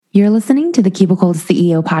You're listening to the Cubicle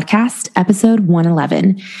CEO podcast, episode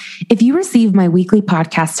 111. If you receive my weekly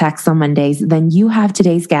podcast texts on Mondays, then you have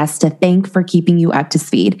today's guest to thank for keeping you up to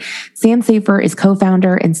speed. Sam Safer is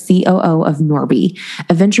co-founder and COO of Norby,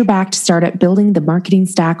 a venture-backed startup building the marketing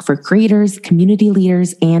stack for creators, community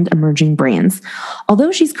leaders, and emerging brands.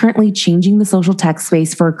 Although she's currently changing the social tech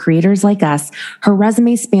space for creators like us, her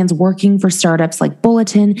resume spans working for startups like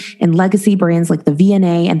Bulletin and legacy brands like the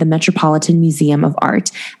V&A and the Metropolitan Museum of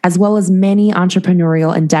Art, as well as many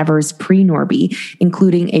entrepreneurial endeavors pre-Norby,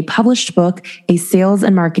 including a published book, a sales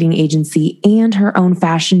and marketing agency, and her own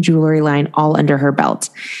fashion jewelry line all under her belt.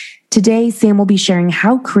 Today, Sam will be sharing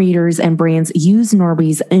how creators and brands use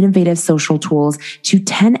Norby's innovative social tools to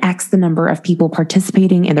 10x the number of people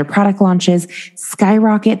participating in their product launches,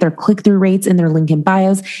 skyrocket their click-through rates in their link in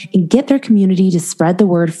bios, and get their community to spread the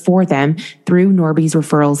word for them through Norby's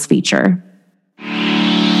referrals feature.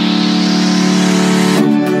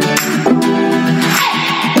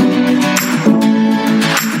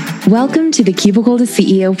 Welcome to the Cubicle to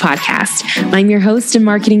CEO podcast. I'm your host and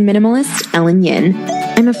marketing minimalist, Ellen Yin.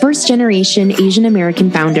 I'm a first-generation Asian American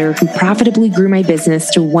founder who profitably grew my business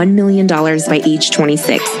to $1 million by age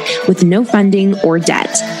 26 with no funding or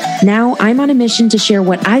debt. Now I'm on a mission to share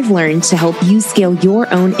what I've learned to help you scale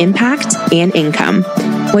your own impact and income.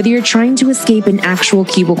 Whether you're trying to escape an actual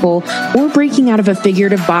cubicle or breaking out of a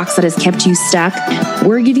figurative box that has kept you stuck,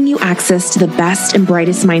 we're giving you access to the best and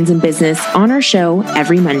brightest minds in business on our show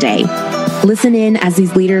every Monday. Listen in as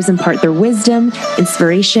these leaders impart their wisdom,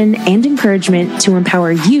 inspiration, and encouragement to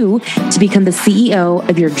empower you to become the CEO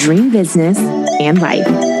of your dream business and life.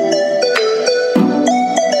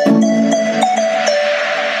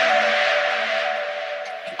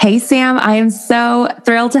 Hey, Sam, I am so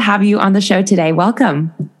thrilled to have you on the show today.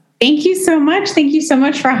 Welcome. Thank you so much. Thank you so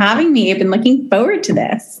much for having me. I've been looking forward to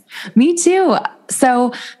this. Me too.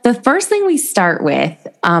 So the first thing we start with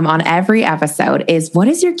on every episode is, what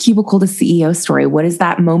is your Cubicle to CEO story? What is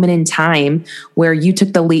that moment in time where you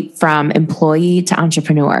took the leap from employee to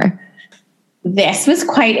entrepreneur? This was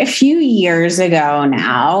quite a few years ago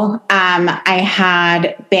now. I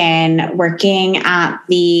had been working at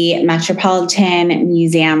the Metropolitan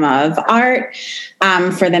Museum of Art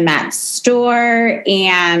for the Met store,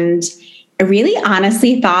 and I really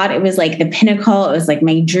honestly thought it was like the pinnacle. It was like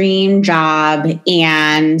my dream job.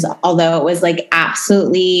 And although it was like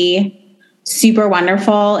absolutely super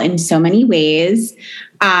wonderful in so many ways,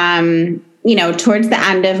 towards the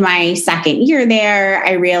end of my second year there,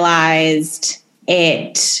 I realized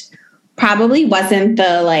it probably wasn't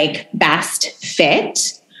the best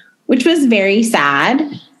fit, which was very sad.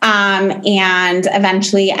 And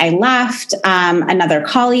eventually I left. Another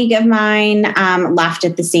colleague of mine left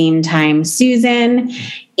at the same time, Susan.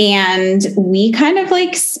 And we kind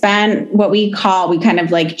of spent what we kind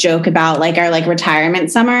of joke about our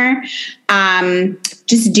retirement summer,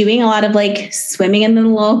 just doing a lot of swimming in the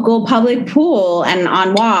local public pool and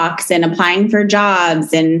on walks and applying for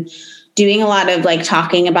jobs and doing a lot of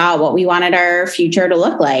talking about what we wanted our future to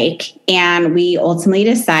look like. And we ultimately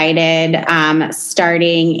decided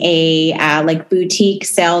starting a boutique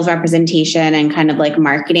sales representation and kind of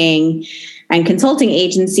marketing and consulting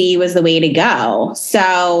agency was the way to go.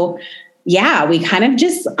 So yeah, we kind of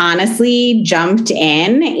just honestly jumped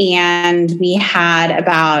in, and we had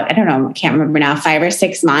about, I can't remember now, 5 or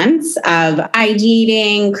 6 months of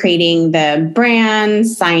ideating, creating the brand,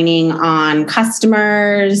 signing on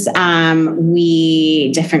customers.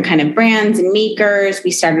 We different kind of brands and makers.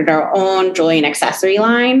 We started our own jewelry and accessory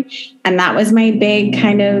line. And that was my big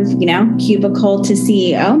kind of, cubicle to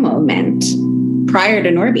CEO moment prior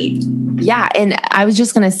to Norby. Yeah. And I was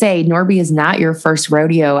just going to say, Norby is not your first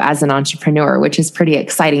rodeo as an entrepreneur, which is pretty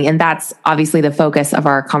exciting. And that's obviously the focus of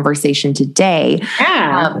our conversation today.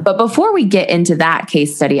 Yeah. But before we get into that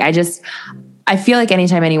case study, I feel like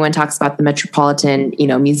anytime anyone talks about the Metropolitan,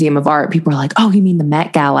 Museum of Art, people are like, oh, you mean the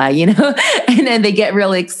Met Gala, and then they get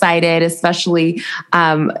really excited, especially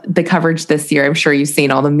the coverage this year. I'm sure you've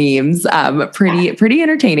seen all the memes, pretty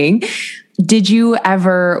entertaining. Did you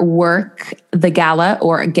ever work the gala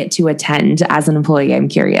or get to attend as an employee? I'm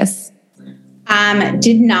curious.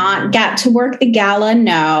 Did not get to work the gala,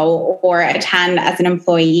 no, or attend as an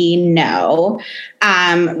employee, no.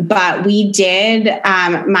 But we did,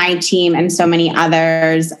 my team and so many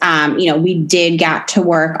others, we did get to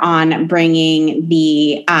work on bringing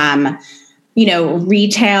the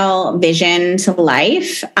retail vision to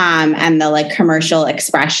life, and the like commercial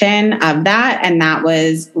expression of that. And that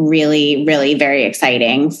was really, really very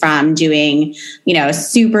exciting, from doing,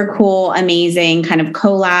 super cool, amazing kind of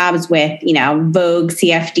collabs with, Vogue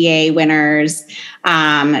CFDA winners,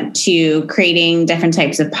 to creating different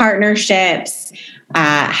types of partnerships,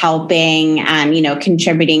 helping and,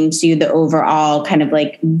 contributing to the overall kind of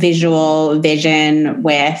like visual vision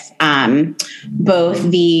with both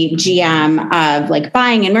the GM of like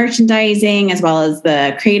buying and merchandising, as well as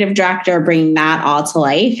the creative director, bringing that all to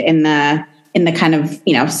life in the kind of,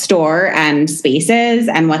 store and spaces,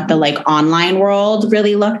 and what the like online world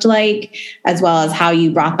really looked like, as well as how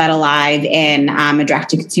you brought that alive in a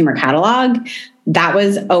direct to consumer catalog. That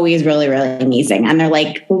was always really, really amazing. And they're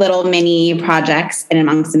like little mini projects in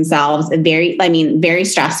amongst themselves. Very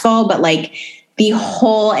stressful, but like the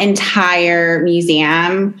whole entire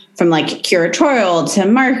museum, from like curatorial to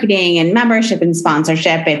marketing and membership and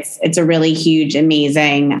sponsorship, it's a really huge,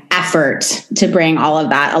 amazing effort to bring all of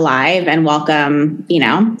that alive and welcome,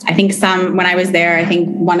 I think when I was there, I think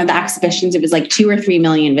one of the exhibitions, it was like 2 or 3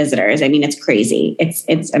 million visitors. I mean, it's crazy.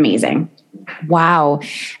 It's amazing. Wow.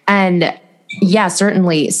 And yeah,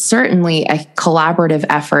 certainly a collaborative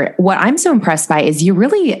effort. What I'm so impressed by is you're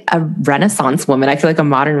really a Renaissance woman. I feel like a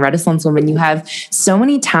modern Renaissance woman. You have so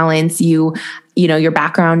many talents. You know, your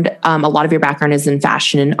background, a lot of your background is in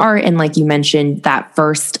fashion and art. And like you mentioned, that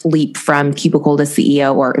first leap from cubicle to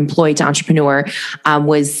CEO or employee to entrepreneur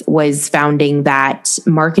was founding that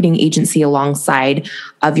marketing agency alongside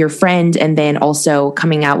of your friend, and then also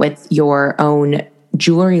coming out with your own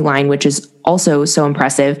jewelry line, which is also so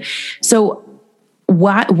impressive. So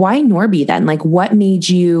why Norby then? Like, what made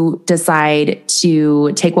you decide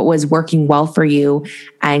to take what was working well for you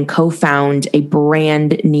and co-found a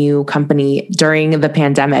brand new company during the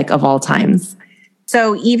pandemic of all times?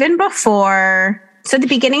 So the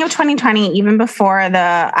beginning of 2020, even before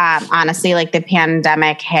the, honestly, like the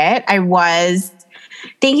pandemic hit, I was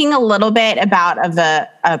thinking a little bit about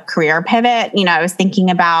a career pivot. I was thinking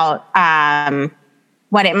about,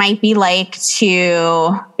 what it might be like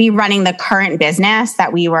to be running the current business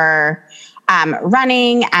that we were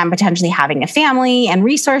running, and potentially having a family and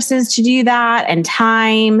resources to do that, and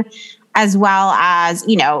time, as well as,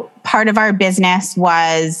 part of our business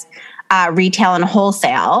was retail and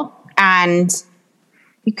wholesale. And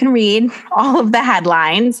you can read all of the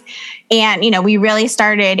headlines. And, we really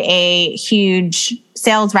started a huge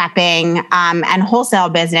sales repping and wholesale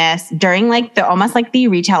business during almost like the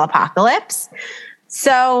retail apocalypse.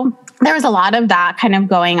 So there was a lot of that kind of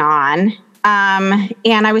going on. And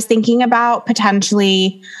I was thinking about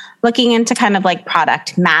potentially looking into kind of like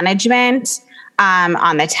product management.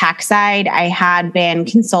 On the tech side, I had been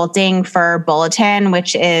consulting for Bulletin,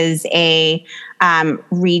 which is a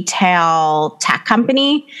retail tech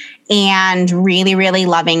company, and really, really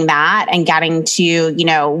loving that, and getting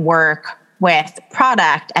to, work with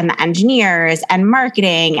product and the engineers and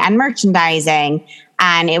marketing and merchandising.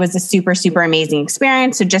 And it was a super, super amazing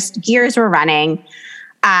experience. So just gears were running,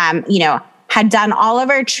 had done all of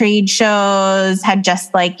our trade shows, had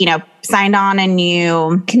just signed on a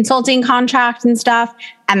new consulting contract and stuff.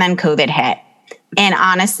 And then COVID hit. And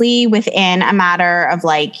honestly, within a matter of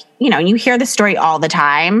you hear the story all the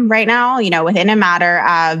time right now, within a matter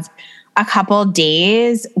of a couple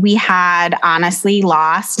days, we had honestly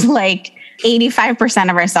lost 85%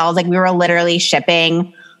 of our sales. We were literally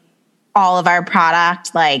shipping all of our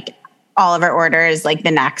product, all of our orders,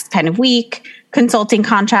 the next kind of week. Consulting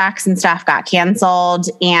contracts and stuff got canceled,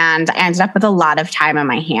 and I ended up with a lot of time on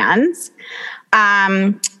my hands.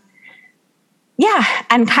 And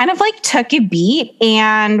kind of took a beat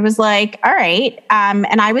and was all right.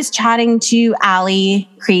 And I was chatting to Allie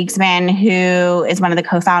Kriegsman, who is one of the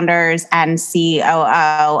co-founders and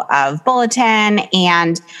COO of Bulletin,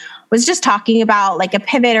 and was just talking about a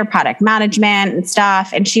pivot or product management and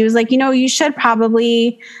stuff. And she was like, you should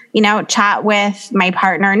probably, chat with my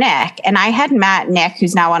partner, Nick. And I had met Nick,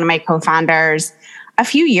 who's now one of my co-founders, a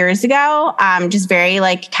few years ago, just very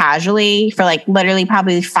casually for literally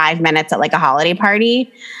probably 5 minutes at a holiday party.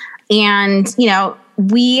 And,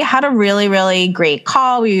 we had a really, really great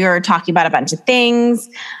call. We were talking about a bunch of things.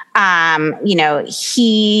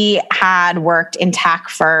 He had worked in tech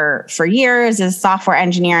for years as a software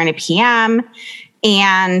engineer and a PM.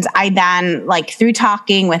 And I then, through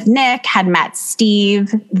talking with Nick, had met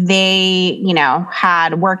Steve. They,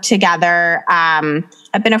 had worked together.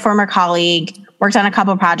 I've been a former colleague, worked on a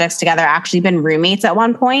couple of projects together, actually been roommates at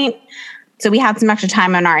one point. So we had some extra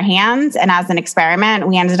time on our hands. And as an experiment,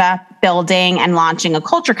 we ended up building and launching a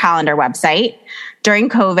culture calendar website during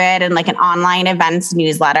COVID and like an online events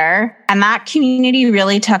newsletter. And that community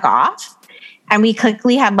really took off. And we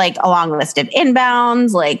quickly had like a long list of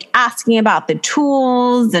inbounds, like asking about the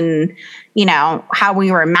tools and, you know, how we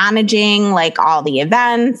were managing like all the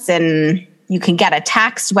events. And you can get a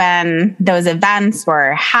text when those events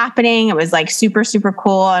were happening. It was like super, super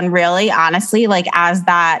cool. And really, honestly, like as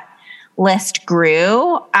that list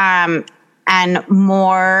grew, and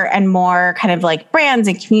more kind of like brands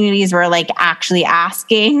and communities were like actually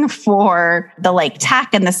asking for the like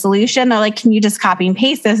tech and the solution. They're like, can you just copy and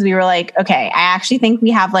paste this? We were like, okay, I actually think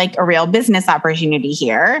we have like a real business opportunity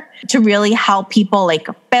here to really help people like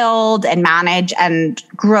build and manage and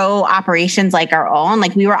grow operations like our own.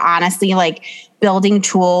 Like we were honestly like building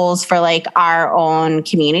tools for like our own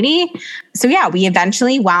community. So yeah, we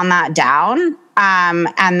eventually wound that down.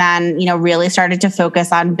 And then, you know, really started to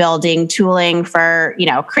focus on building tooling for, you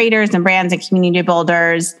know, creators and brands and community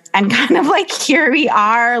builders. And kind of like here we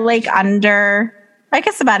are, like under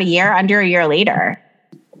a year later.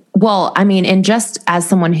 Well, I mean, and just as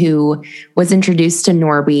someone who was introduced to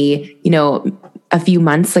Norby, you know, a few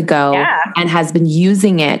months ago and has been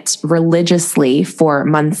using it religiously for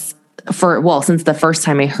months since the first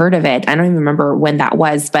time I heard of it. I don't even remember when that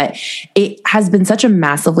was, but it has been such a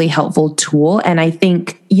massively helpful tool. And I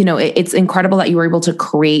think, you know, it's incredible that you were able to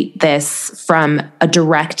create this from a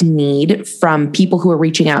direct need from people who are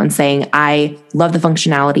reaching out and saying, I love the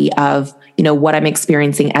functionality of, you know, what I'm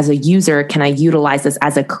experiencing as a user. Can I utilize this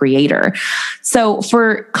as a creator? So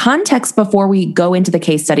for context, before we go into the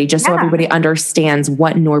case study, just so everybody understands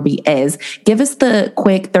what Norby is, give us the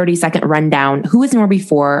quick 30-second rundown. Who is Norby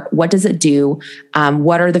for? What does it do?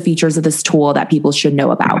 What are the features of this tool that people should know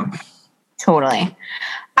about? Totally.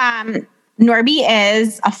 Norby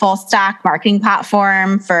is a full stack marketing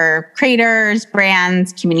platform for creators,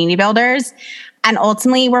 brands, community builders. And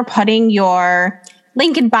ultimately, we're putting your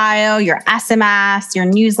link in bio, your SMS, your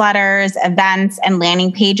newsletters, events, and landing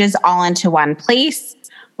pages all into one place.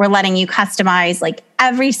 We're letting you customize like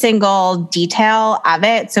every single detail of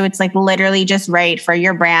it. So it's like literally just right for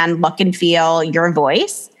your brand, look and feel, your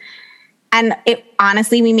voice. And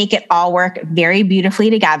honestly, we make it all work very beautifully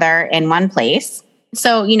together in one place.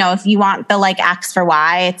 So, you know, if you want the like X for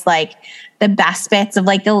Y, it's like the best bits of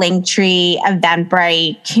like the Linktree,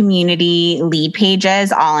 Eventbrite, community, lead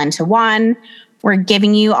pages all into one. We're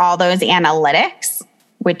giving you all those analytics,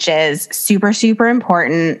 which is super, super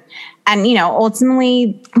important. And, you know,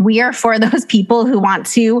 ultimately, we are for those people who want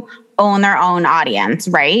to own their own audience,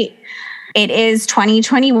 right? It is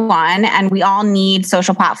 2021 and we all need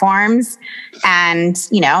social platforms. And,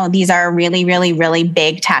 you know, these are really, really, really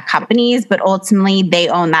big tech companies, but ultimately they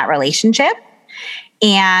own that relationship.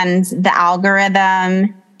 And the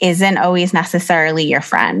algorithm isn't always necessarily your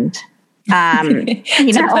friend. You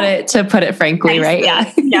know, to put it frankly, right?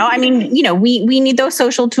 Yeah. No, I mean, you know, we need those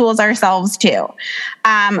social tools ourselves too.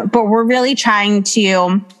 But we're really trying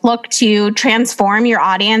to look to transform your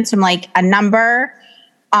audience from like a number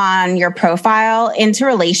on your profile into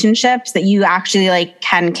relationships that you actually like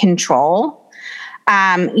can control.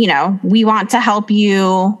 You know, we want to help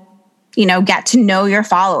you, you know, get to know your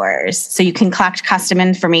followers so you can collect custom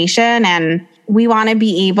information, and we want to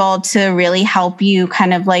be able to really help you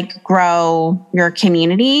kind of like grow your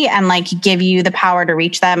community and like give you the power to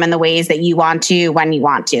reach them in the ways that you want to, when you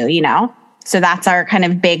want to, you know? So that's our kind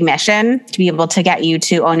of big mission, to be able to get you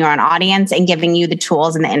to own your own audience and giving you the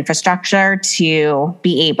tools and the infrastructure to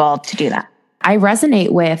be able to do that. I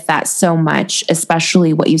resonate with that so much,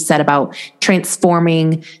 especially what you said about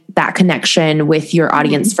transforming that connection with your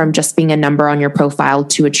audience from just being a number on your profile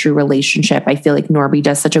to a true relationship. I feel like Norby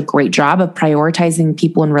does such a great job of prioritizing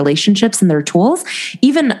people in relationships and their tools.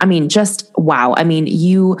 Even, I mean, just wow. I mean,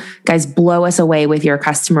 you guys blow us away with your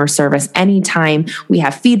customer service. Anytime we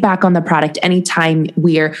have feedback on the product, anytime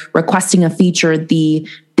we're requesting a feature, the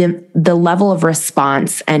level of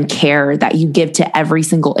response and care that you give to every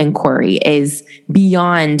single inquiry is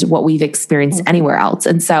beyond what we've experienced anywhere else.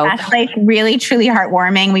 And so that's like really, truly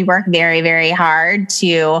heartwarming. We work very, very hard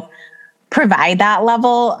to provide that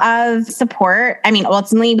level of support. I mean,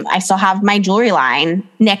 ultimately, I still have my jewelry line.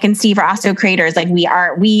 Nick and Steve are also creators. Like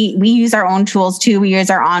we use our own tools too. We use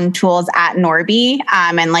our own tools at Norby,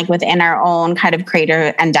 and like within our own kind of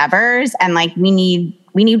creator endeavors. And like we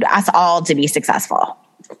need us all to be successful.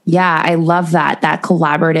 Yeah, I love that. That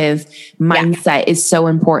collaborative mindset is so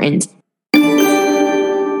important.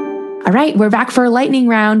 All right, we're back for a lightning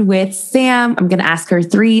round with Sam. I'm going to ask her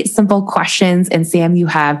 3 simple questions. And Sam, you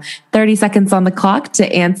have 30 seconds on the clock to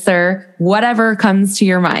answer whatever comes to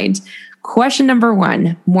your mind. Question number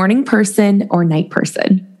 1, morning person or night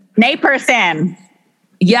person? Night person.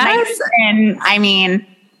 Yes.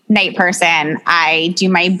 Night person. I do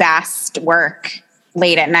my best work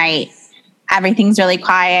late at night. Everything's really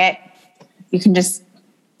quiet. You can just,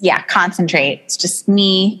 concentrate. It's just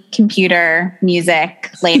me, computer,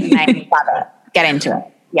 music, late at night. Love it. Get into it.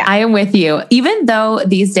 Yeah. I am with you. Even though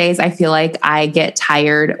these days I feel like I get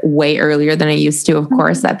tired way earlier than I used to, of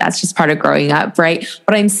course, that's just part of growing up, right?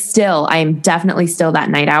 But I am definitely still that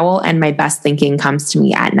night owl, and my best thinking comes to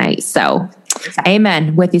me at night. So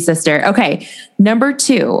amen with you, sister. Okay. Number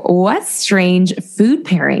 2, what strange food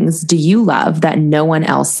pairings do you love that no one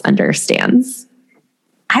else understands?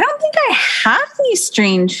 I don't think I have these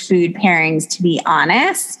strange food pairings, to be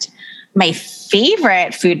honest. My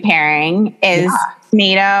favorite food pairing is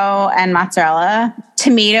tomato and mozzarella.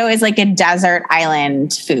 Tomato is like a desert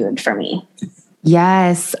island food for me.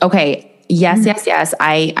 Yes. Okay. Yes.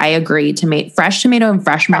 I agree. Fresh tomato and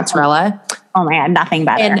fresh mozzarella. Oh my God, nothing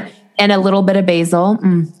better. And a little bit of basil.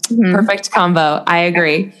 Perfect combo. I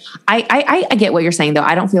agree. I get what you're saying though.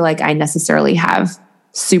 I don't feel like I necessarily have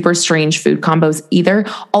super strange food combos either.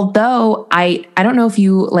 Although I don't know if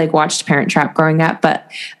you like watched Parent Trap growing up,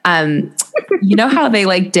 but you know how they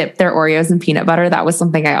like dip their Oreos in peanut butter? That was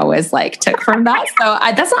something I always like took from that. So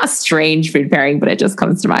that's not a strange food pairing, but it just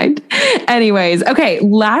comes to mind. Anyways. Okay.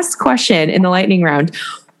 Last question in the lightning round.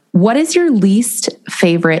 What is your least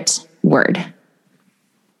favorite word?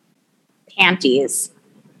 Panties.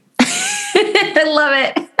 I love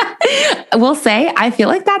it. I will say, I feel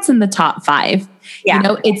like that's in the top 5. Yeah. You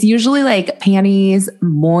know, it's usually like panties,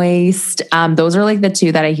 moist. Those are like the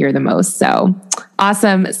 2 that I hear the most. So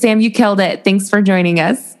awesome. Sam, you killed it. Thanks for joining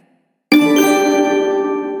us.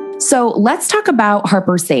 So let's talk about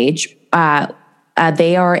Harper Sage.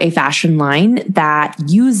 They are a fashion line that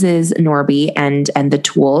uses Norby and the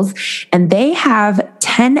tools, and they have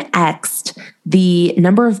 10x'd the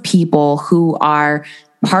number of people who are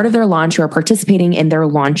part of their launch, who are participating in their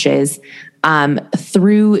launches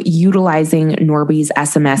through utilizing Norby's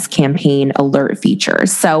SMS campaign alert feature.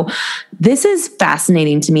 So this is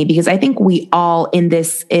fascinating to me because I think we all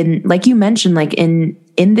like you mentioned, like in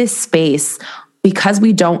this space, because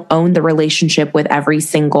we don't own the relationship with every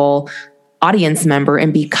single audience member,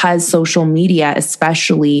 and because social media,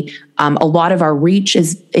 especially, a lot of our reach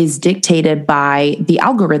is dictated by the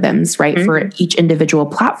algorithms, right? For each individual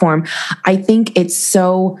platform. I think it's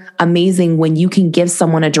so amazing when you can give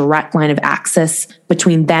someone a direct line of access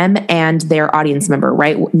between them and their audience member,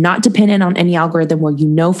 right? Not dependent on any algorithm, where you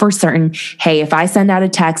know for certain, hey, if I send out a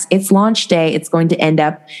text, it's launch day, it's going to end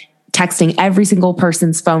up texting every single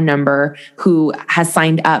person's phone number who has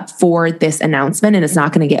signed up for this announcement, and it's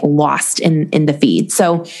not going to get lost in the feed.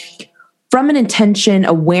 So from an intention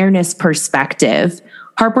awareness perspective,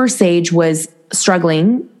 Harper Sage was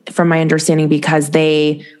struggling, from my understanding, because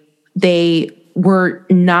they were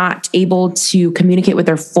not able to communicate with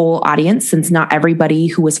their full audience, since not everybody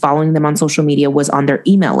who was following them on social media was on their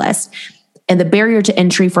email list. And the barrier to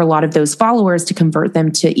entry for a lot of those followers to convert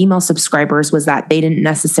them to email subscribers was that they didn't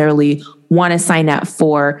necessarily want to sign up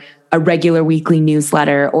for a regular weekly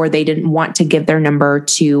newsletter, or they didn't want to give their number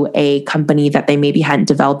to a company that they maybe hadn't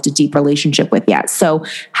developed a deep relationship with yet. So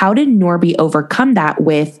how did Norby overcome that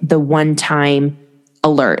with the one-time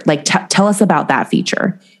alert? Like, tell us about that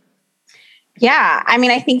feature. Yeah. I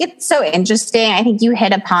mean, I think it's so interesting. I think you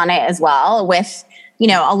hit upon it as well with,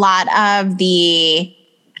 a lot of the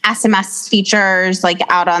SMS features like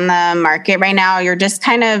out on the market right now. You're just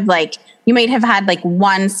kind of like, you might have had like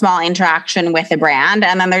one small interaction with a brand,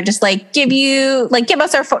 and then they're just like, give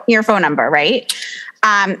us your phone number. Right.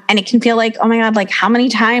 And it can feel like, oh my God, like how many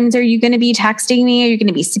times are you going to be texting me? Are you going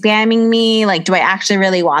to be spamming me? Like, do I actually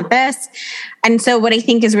really want this? And so what I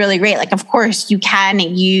think is really great, like, of course you can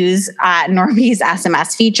use Norby's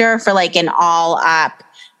SMS feature for like an all up,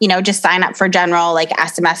 just sign up for general like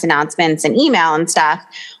SMS announcements and email and stuff.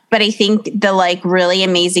 But I think the like really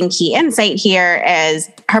amazing key insight here is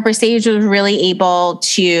Harper Sage was really able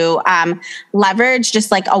to leverage just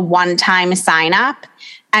like a one-time sign up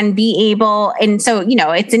and be able. And so,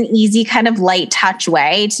 it's an easy kind of light touch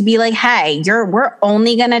way to be like, hey, we're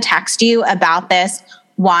only going to text you about this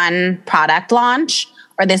one product launch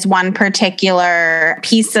or this one particular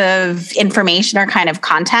piece of information or kind of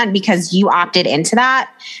content because you opted into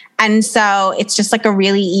that. And so it's just like a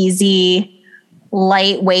really easy,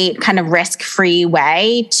 lightweight, kind of risk-free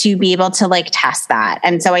way to be able to like test that.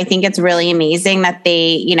 And so I think it's really amazing that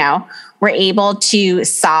they, were able to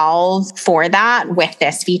solve for that with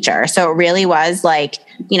this feature. So it really was like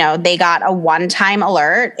they got a one-time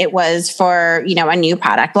alert. It was for, a new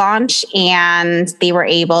product launch, and they were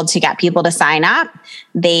able to get people to sign up.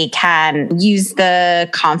 They can use the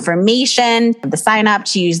confirmation of the sign up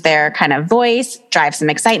to use their kind of voice, drive some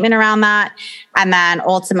excitement around that. And then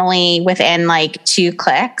ultimately within like 2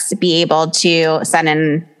 clicks, be able to send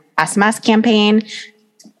an SMS campaign,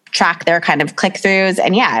 track their kind of click-throughs.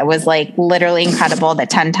 And yeah, it was like literally incredible that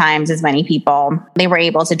 10 times as many people they were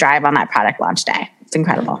able to drive on that product launch day. It's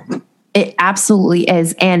incredible. It absolutely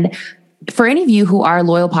is. And for any of you who are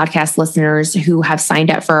loyal podcast listeners who have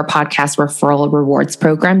signed up for our podcast referral rewards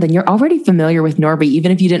program, then you're already familiar with Norby,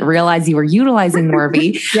 even if you didn't realize you were utilizing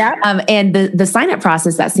Norby. Yeah. And the sign up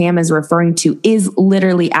process that Sam is referring to is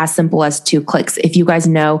literally as simple as 2 clicks. If you guys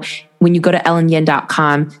know, when you go to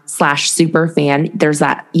ellenyin.com/superfan, there's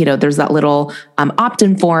that little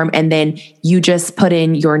opt-in form, and then you just put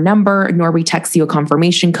in your number. Norby texts you a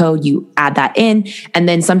confirmation code. You add that in, and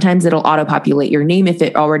then sometimes it'll auto-populate your name if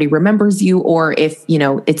it already remembers you, or if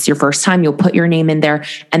it's your first time, you'll put your name in there,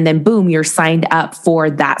 and then boom, you're signed up for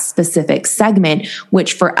that specific segment,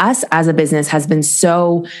 which for us as a business has been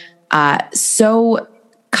so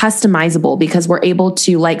customizable, because we're able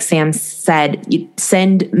to, like Sam said,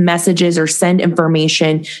 send messages or send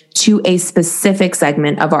information to a specific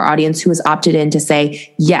segment of our audience who has opted in to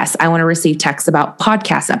say, yes, I want to receive texts about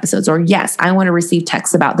podcast episodes, or yes, I want to receive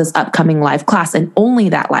texts about this upcoming live class and only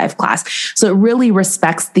that live class. So it really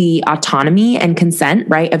respects the autonomy and consent,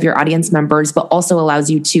 right, of your audience members, but also allows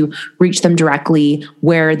you to reach them directly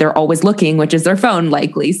where they're always looking, which is their phone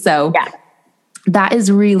likely. So yeah. That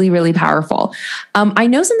is really, really powerful. I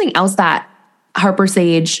know something else that Harper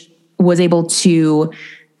Sage was able to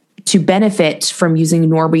benefit from using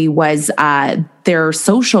Norby was their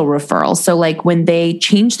social referrals. So like when they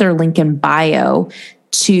changed their link in bio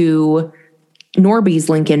to Norby's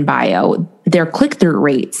link in bio, their click-through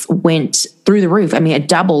rates went through the roof. I mean, it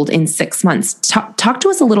doubled in 6 months. Talk to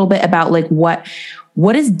us a little bit about like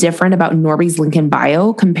what is different about Norby's link in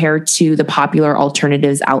bio compared to the popular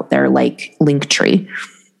alternatives out there like Linktree?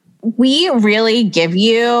 We really give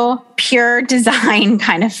you pure design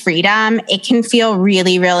kind of freedom. It can feel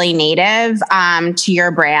really, really native to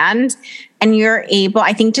your brand. And you're able,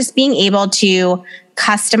 I think just being able to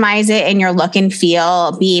customize it in your look and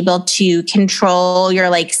feel, be able to control your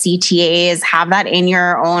like CTAs, have that in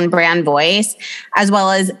your own brand voice, as well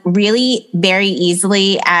as really very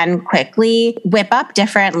easily and quickly whip up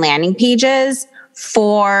different landing pages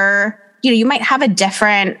for, you might have a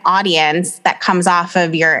different audience that comes off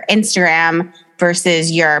of your Instagram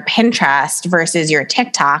versus your Pinterest versus your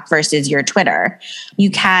TikTok versus your Twitter. You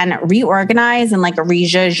can reorganize and like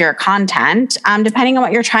rejudge your content depending on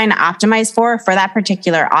what you're trying to optimize for that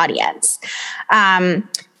particular audience.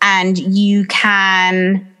 And you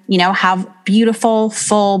can, have beautiful,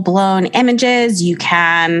 full-blown images. You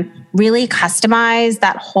can really customize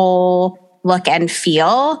that whole look and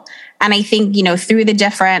feel. And I think, through the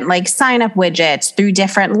different like sign-up widgets, through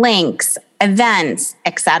different links, events,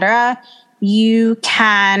 etc., you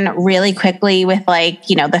can really quickly, with like,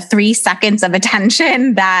 the 3 seconds of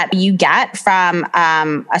attention that you get from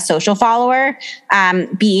a social follower,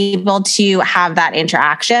 be able to have that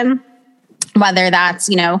interaction, whether that's,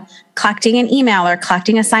 collecting an email or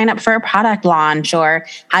collecting a sign up for a product launch or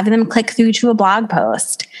having them click through to a blog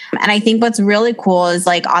post. And I think what's really cool is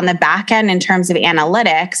like on the back end in terms of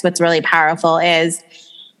analytics, what's really powerful is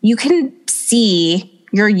you can see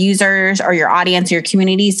your users or your audience, your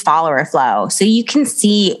community's follower flow. So you can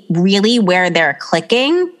see really where they're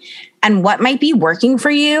clicking and what might be working for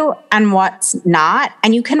you and what's not.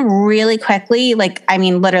 And you can really quickly,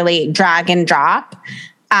 literally drag and drop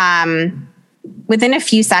within a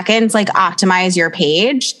few seconds, like optimize your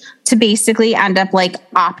page to basically end up like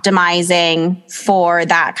optimizing for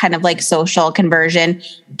that kind of like social conversion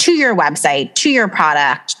to your website, to your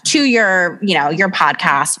product, to your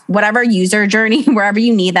podcast, whatever user journey, wherever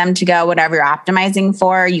you need them to go, whatever you're optimizing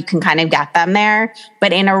for, you can kind of get them there,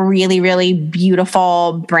 but in a really, really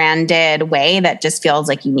beautiful branded way that just feels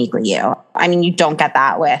like uniquely you. I mean, you don't get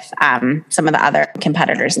that with some of the other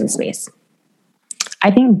competitors in the space.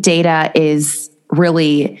 I think data is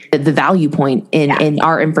really the value point in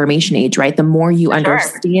our information age, right? The more you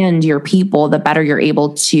understand your people, the better you're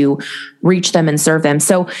able to reach them and serve them.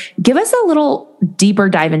 So give us a little deeper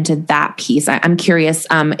dive into that piece. I'm curious,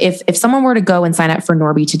 if someone were to go and sign up for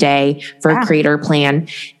Norby today for a creator plan,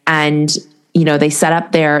 and they set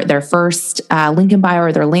up their first link in bio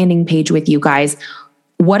or their landing page with you guys,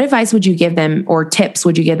 what advice would you give them, or tips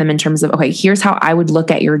would you give them in terms of, okay, here's how I would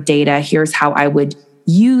look at your data, here's how I would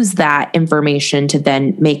use that information to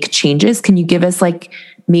then make changes? Can you give us like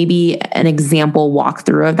maybe an example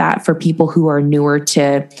walkthrough of that for people who are newer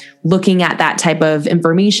to looking at that type of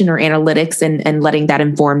information or analytics and letting that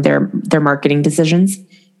inform their marketing decisions?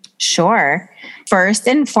 Sure. First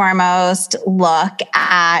and foremost, look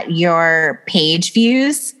at your page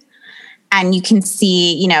views, and you can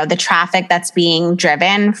see, the traffic that's being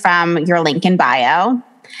driven from your link in bio.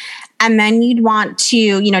 And then you'd want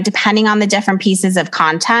to, depending on the different pieces of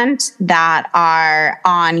content that are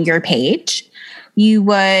on your page, you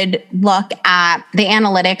would look at the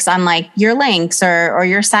analytics on like your links or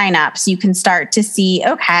your signups. You can start to see,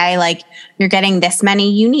 okay, like you're getting this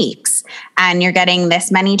many uniques and you're getting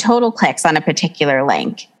this many total clicks on a particular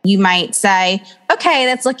link. You might say, okay,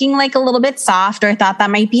 that's looking like a little bit soft, or I thought that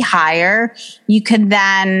might be higher. You could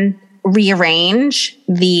then rearrange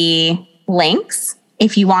the links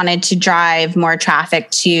if you wanted to drive more traffic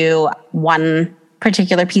to one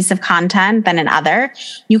particular piece of content than another.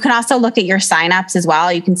 You can also look at your signups as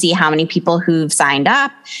well. You can see how many people who've signed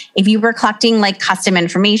up. If you were collecting like custom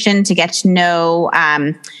information to get to know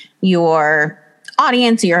your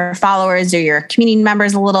audience or your followers or your community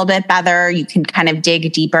members a little bit better, you can kind of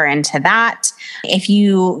dig deeper into that. If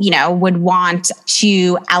you, would want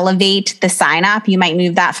to elevate the sign up, you might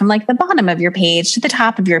move that from like the bottom of your page to the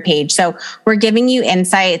top of your page. So we're giving you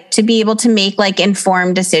insight to be able to make like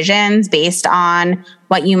informed decisions based on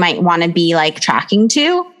what you might want to be like tracking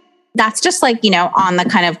to. That's just like, on the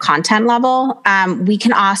kind of content level. We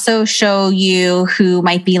can also show you who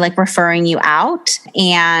might be like referring you out.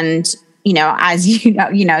 And as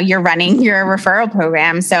you're running your referral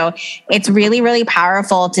program. So it's really, really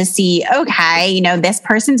powerful to see, okay, this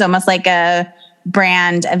person's almost like a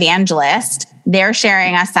brand evangelist. They're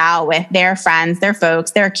sharing us out with their friends, their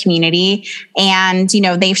folks, their community. And,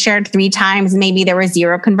 they've shared 3 times. Maybe there were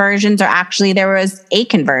 0 conversions, or actually there was a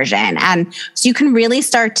conversion. And so you can really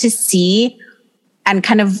start to see and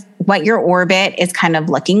kind of what your orbit is kind of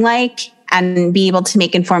looking like and be able to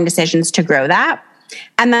make informed decisions to grow that.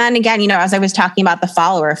 And then again, as I was talking about the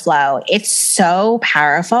follower flow, it's so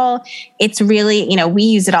powerful. It's really, we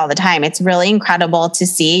use it all the time. It's really incredible to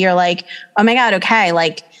see. You're like, oh my God, okay,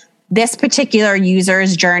 like this particular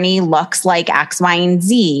user's journey looks like X, Y, and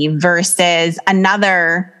Z versus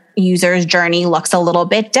another user's journey looks a little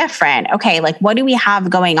bit different. Okay, like what do we have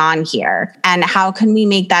going on here? And how can we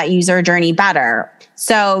make that user journey better?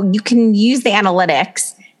 So you can use the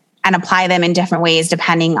analytics and apply them in different ways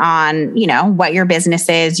depending on, what your business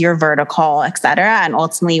is, your vertical, et cetera, and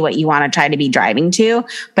ultimately what you want to try to be driving to.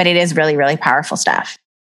 But it is really, really powerful stuff.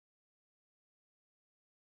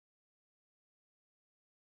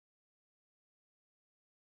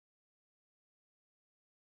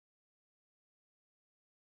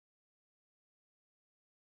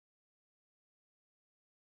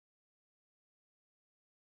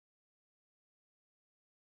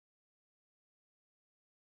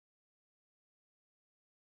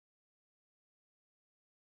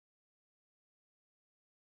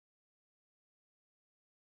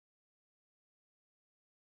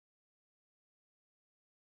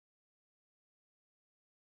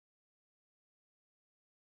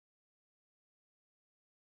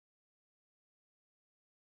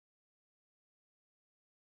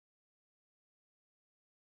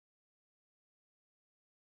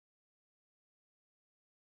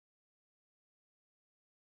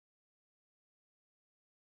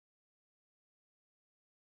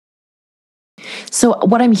 So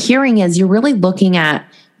what I'm hearing is you're really looking at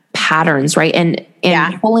patterns, right? And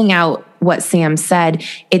pulling out what Sam said,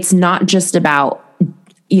 it's not just about,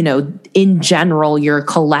 in general, your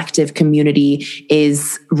collective community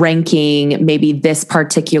is ranking maybe this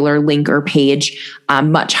particular link or page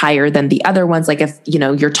much higher than the other ones. Like if,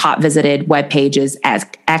 your top visited web page is as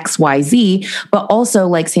XYZ, but also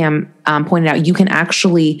like Sam pointed out, you can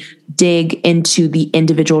actually dig into the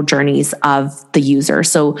individual journeys of the user.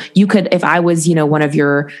 So you could, if I was, one of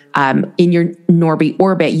your, in your Norby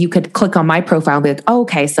orbit, you could click on my profile and be like, oh,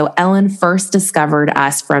 okay, so Ellen first discovered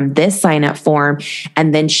us from this sign up form.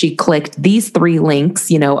 And then she clicked these 3 links,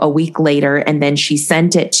 a week later, and then she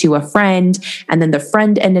sent it to a friend. And then the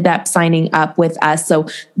friend ended up signing up with us. So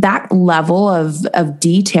that level of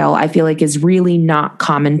detail, I feel like is really not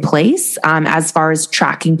commonplace as far as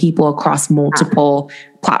tracking people across multiple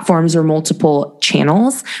platforms or multiple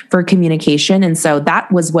channels for communication. And so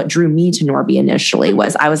that was what drew me to Norby initially.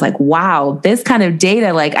 I was like, wow, this kind of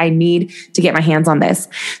data, like I need to get my hands on this.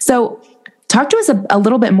 So talk to us a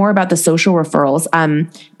little bit more about the social referrals,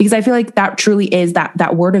 because I feel like that truly is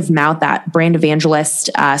that word of mouth, that brand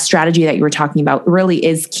evangelist strategy that you were talking about really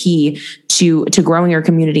is key to growing your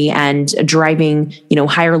community and driving,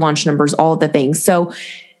 higher launch numbers, all of the things. So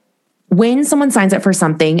when someone signs up for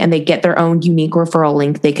something and they get their own unique referral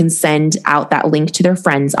link, they can send out that link to their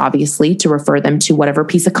friends, obviously, to refer them to whatever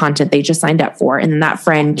piece of content they just signed up for. And then that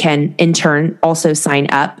friend can in turn also sign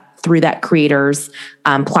up through that creator's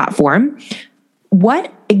platform.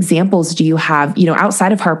 What examples do you have,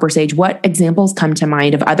 outside of Harper Sage, what examples come to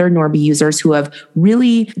mind of other Norby users who have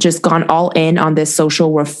really just gone all in on this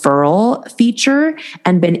social referral feature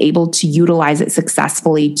and been able to utilize it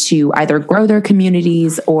successfully to either grow their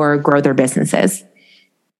communities or grow their businesses?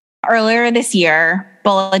 Earlier this year,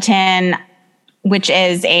 Bulletin, which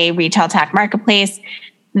is a retail tech marketplace,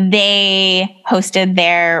 they hosted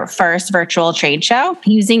their first virtual trade show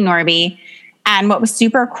using Norby. And what was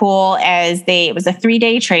super cool is it was a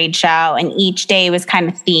 3-day trade show, and each day was kind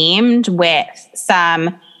of themed with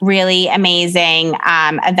some really amazing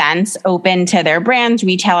events open to their brands,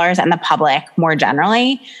 retailers, and the public more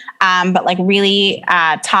generally. But like really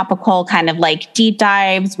topical kind of like deep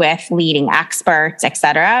dives with leading experts, et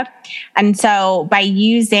cetera. And so by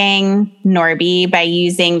using Norby, by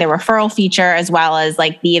using the referral feature, as well as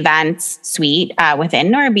like the events suite within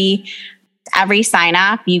Norby, every sign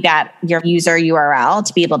up, you get your user URL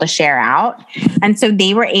to be able to share out. And so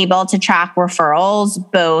they were able to track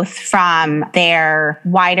referrals both from their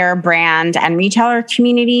wider brand and retailer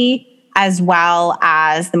community, as well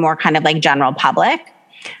as the more kind of like general public.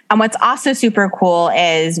 And what's also super cool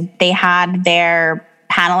is they had their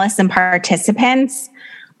panelists and participants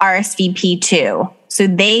RSVP too. So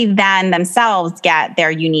they then themselves get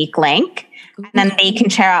their unique link, and then they can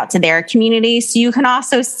share out to their community. So you can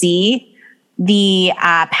also see the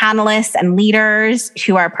panelists and leaders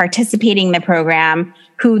who are participating in the program,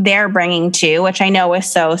 who they're bringing to, which I know is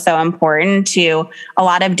so important to a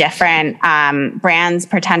lot of different brands,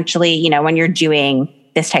 potentially, when you're doing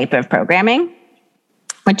this type of programming,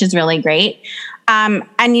 which is really great. And,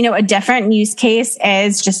 a different use case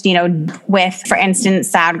is just, with, for instance,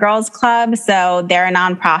 Sad Girls Club. So they're a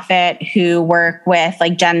nonprofit who work with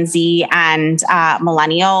like Gen Z and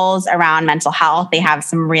millennials around mental health. They have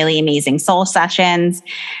some really amazing soul sessions.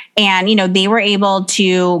 And, they were able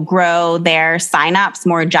to grow their signups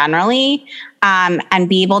more generally and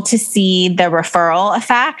be able to see the referral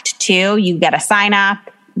effect too. You get a sign up.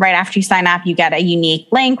 Right after you sign up, you get a unique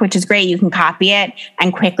link, which is great. You can copy it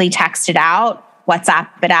and quickly text it out, WhatsApp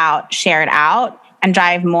it out, share it out, and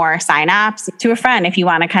drive more signups to a friend if you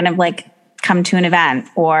want to kind of like come to an event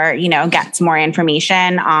or, get some more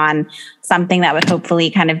information on something that would hopefully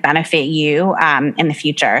kind of benefit you in the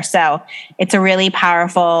future. So it's a really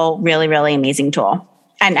powerful, really, really amazing tool.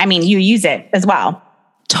 And I mean, you use it as well.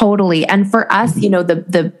 Totally. And for us,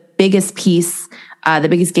 the biggest piece, the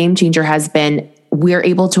biggest game changer has been we're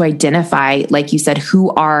able to identify, like you said, who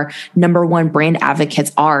our number one brand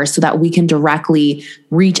advocates are so that we can directly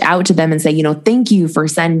reach out to them and say, thank you for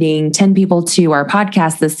sending 10 people to our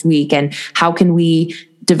podcast this week. And how can we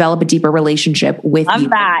develop a deeper relationship with you? Love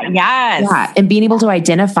that. Yes. Yeah. And being able to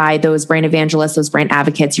identify those brand evangelists, those brand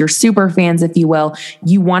advocates, your super fans, if you will,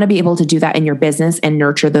 you want to be able to do that in your business and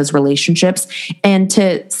nurture those relationships. And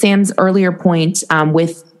to Sam's earlier point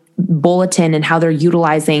with Bulletin and how they're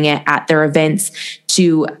utilizing it at their events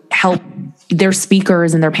to help their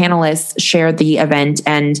speakers and their panelists share the event.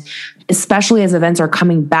 And especially as events are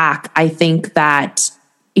coming back, I think that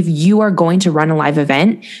if you are going to run a live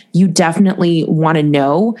event, you definitely want to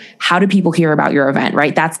know, how do people hear about your event,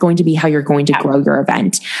 right? That's going to be how you're going to grow your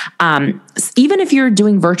event. Even if you're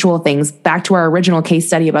doing virtual things, back to our original case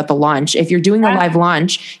study about the launch, if you're doing a live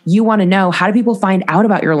launch, you want to know, how do people find out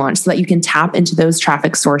about your launch so that you can tap into those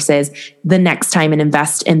traffic sources the next time and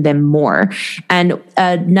invest in them more. And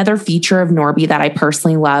another feature of Norby that I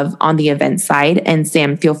personally love on the event side, and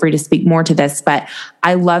Sam, feel free to speak more to this, but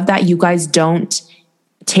I love that you guys don't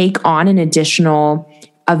take on an additional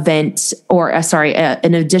event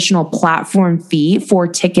an additional platform fee for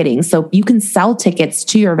ticketing. So you can sell tickets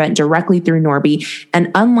to your event directly through Norby.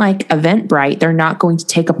 And unlike Eventbrite, they're not going to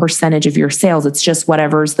take a percentage of your sales. It's just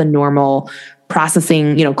whatever's the normal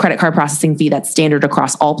processing, credit card processing fee that's standard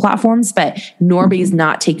across all platforms. But Norby is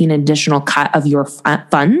not taking an additional cut of your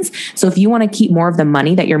funds. So if you want to keep more of the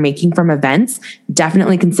money that you're making from events,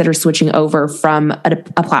 definitely consider switching over from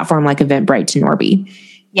a platform like Eventbrite to Norby.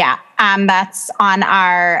 Yeah, that's on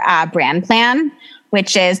our brand plan,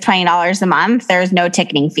 which is $20 a month. There's no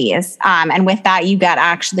ticketing fees. And with that, you get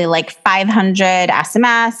actually like 500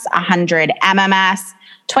 SMS, 100 MMS,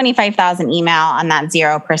 25,000 email on that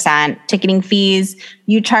 0% ticketing fees.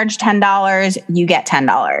 You charge $10, you get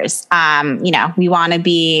 $10. We want to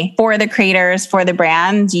be for the creators, for the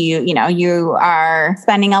brands. You are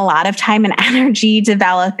spending a lot of time and energy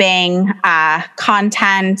developing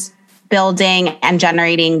content, building and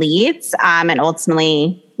generating leads. And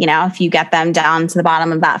ultimately, if you get them down to the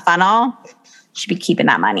bottom of that funnel, you should be keeping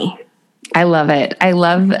that money. I love it. I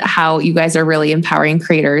love how you guys are really empowering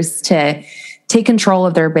creators to take control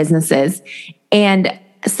of their businesses. And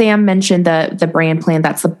Sam mentioned the brand plan.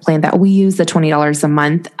 That's the plan that we use, the $20 a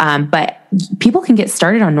month. But people can get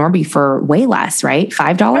started on Norby for way less, right?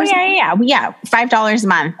 $5? Oh, yeah. $5 a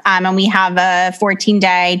month. And we have a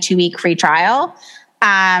 14-day, 2-week free trial.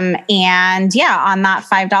 On that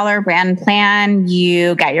 $5 brand plan,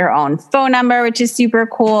 you get your own phone number, which is super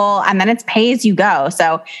cool. And then it's pay as you go.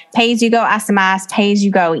 So pay as you go SMS, pay as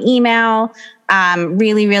you go email.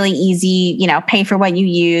 Really, really easy, pay for what you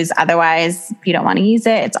use. Otherwise, if you don't want to use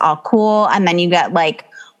it, it's all cool. And then you get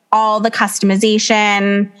all the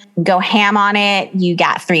customization, go ham on it. You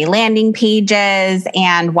get 3 landing pages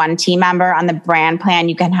and 1 team member. On the brand plan,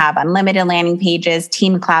 you can have unlimited landing pages,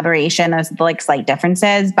 team collaboration. Those are the slight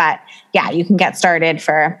differences. But yeah, you can get started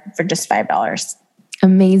for just $5.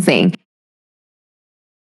 Amazing.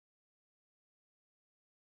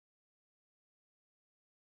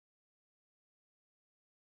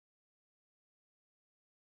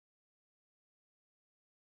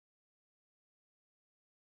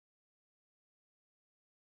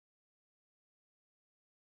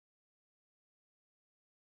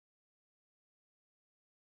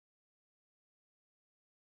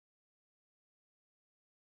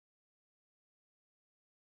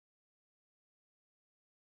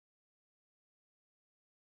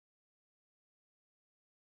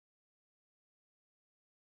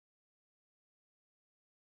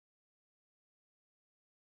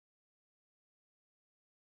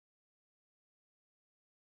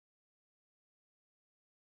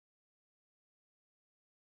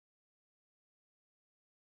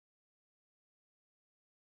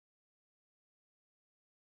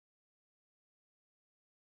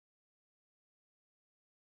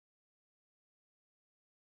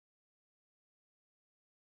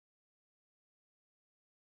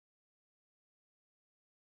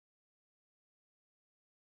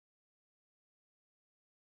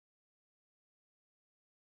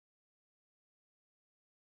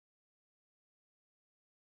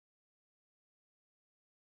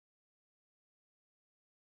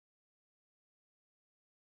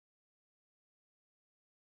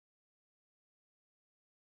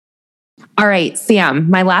 All right, Sam,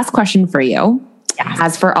 my last question for you,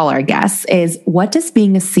 as for all our guests, is what does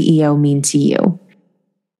being a CEO mean to you?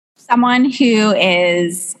 Someone who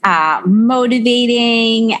is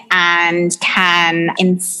motivating and can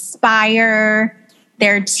inspire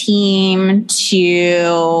their team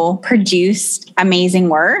to produce amazing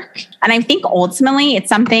work. And I think ultimately it's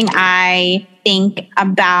something I think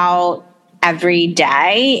about every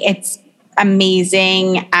day. It's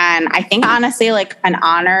amazing. And I think honestly, an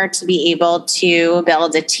honor to be able to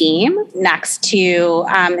build a team next to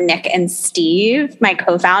Nick and Steve, my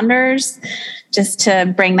co-founders, just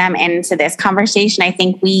to bring them into this conversation. I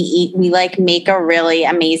think we make a really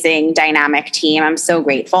amazing dynamic team. I'm so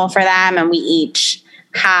grateful for them. And we each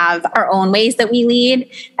have our own ways that we lead.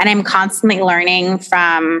 And I'm constantly learning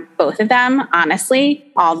from both of them, honestly,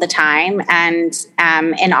 all the time. And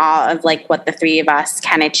in awe of what the 3 of us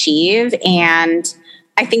can achieve. And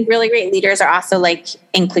I think really great leaders are also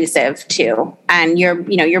inclusive too. And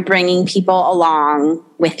you're bringing people along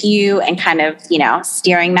with you and kind of,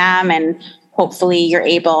 steering them, and hopefully you're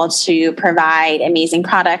able to provide amazing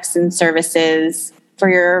products and services for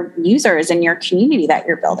your users and your community that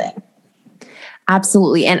you're building.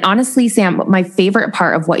 Absolutely. And honestly, Sam, my favorite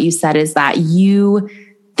part of what you said is that you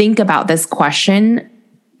think about this question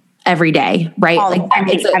every day, right?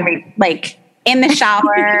 In the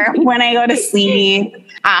shower, when I go to sleep,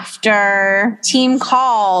 after team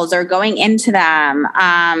calls or going into them.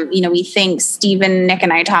 We think Stephen, Nick,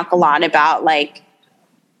 and I talk a lot about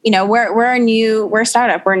we're a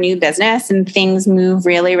startup, we're a new business, and things move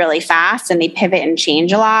really, really fast and they pivot and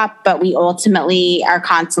change a lot. But we ultimately are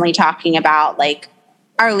constantly talking about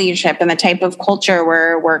our leadership and the type of culture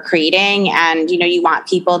we're creating. And, you want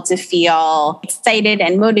people to feel excited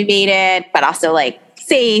and motivated, but also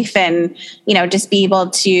safe and, just be able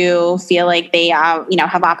to feel like they,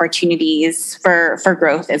 have opportunities for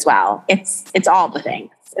growth as well. It's all the things.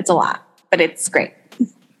 It's a lot, but it's great.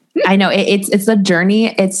 I know it's a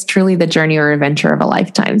journey. It's truly the journey or adventure of a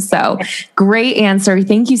lifetime. So great answer.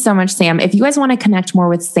 Thank you so much, Sam. If you guys want to connect more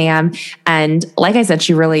with Sam, and like I said,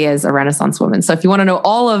 she really is a Renaissance woman. So if you want to know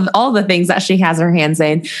all the things that she has her hands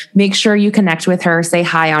in, make sure you connect with her. Say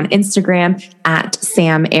hi on Instagram at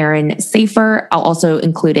Sam Aaron Safer. I'll also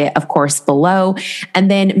include it, of course, below.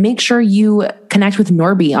 And then make sure you connect with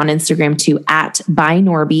Norby on Instagram too, at by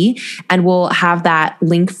Norby. And we'll have that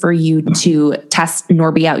link for you to test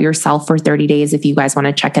Norby out yourself for 30 days if you guys want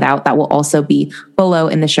to check it out. That will also be below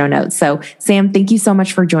in the show notes. So Sam, thank you so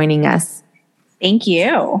much for joining us. Thank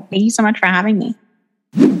you. Thank you so much for having me.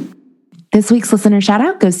 This week's listener shout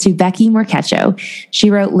out goes to Becky Morcacho. She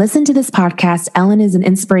wrote, listen to this podcast. Ellen is an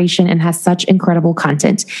inspiration and has such incredible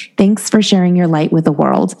content. Thanks for sharing your light with the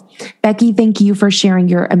world. Becky, thank you for sharing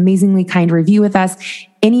your amazingly kind review with us.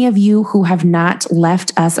 Any of you who have not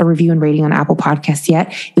left us a review and rating on Apple Podcasts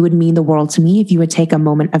yet, it would mean the world to me if you would take a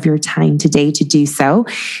moment of your time today to do so.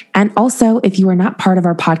 And also, if you are not part of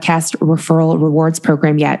our podcast referral rewards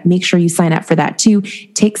program yet, make sure you sign up for that too.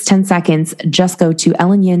 It takes 10 seconds. Just go to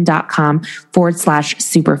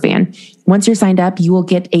ellenyin.com/superfan. Once you're signed up, you will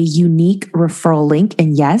get a unique referral link.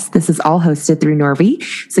 And yes, this is all hosted through Norby.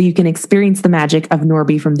 So you can experience the magic of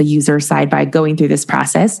Norby from the user side by going through this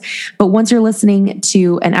process. But once you're listening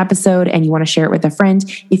to an episode and you want to share it with a friend,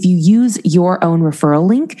 if you use your own referral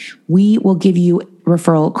link, we will give you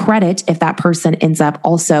referral credit if that person ends up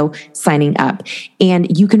also signing up.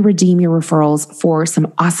 And you can redeem your referrals for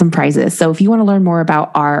some awesome prizes. So if you want to learn more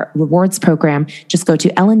about our rewards program, just go to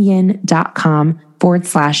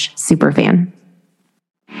ellenyin.com/superfan.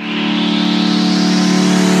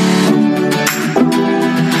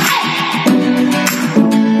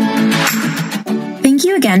 Thank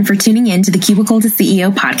you again for tuning in to the Cubicle to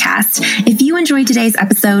CEO podcast. If you enjoyed today's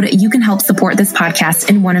episode, you can help support this podcast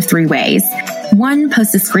in one of three ways. 1,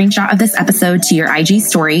 post a screenshot of this episode to your IG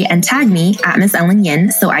story and tag me at Miss Ellen Yin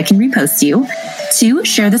so I can repost you. 2,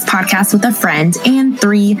 share this podcast with a friend. And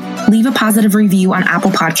 3, leave a positive review on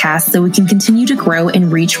Apple Podcasts so we can continue to grow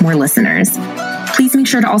and reach more listeners. Please make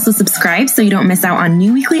sure to also subscribe so you don't miss out on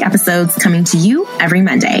new weekly episodes coming to you every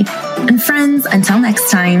Monday. And friends, until next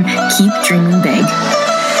time, keep dreaming big.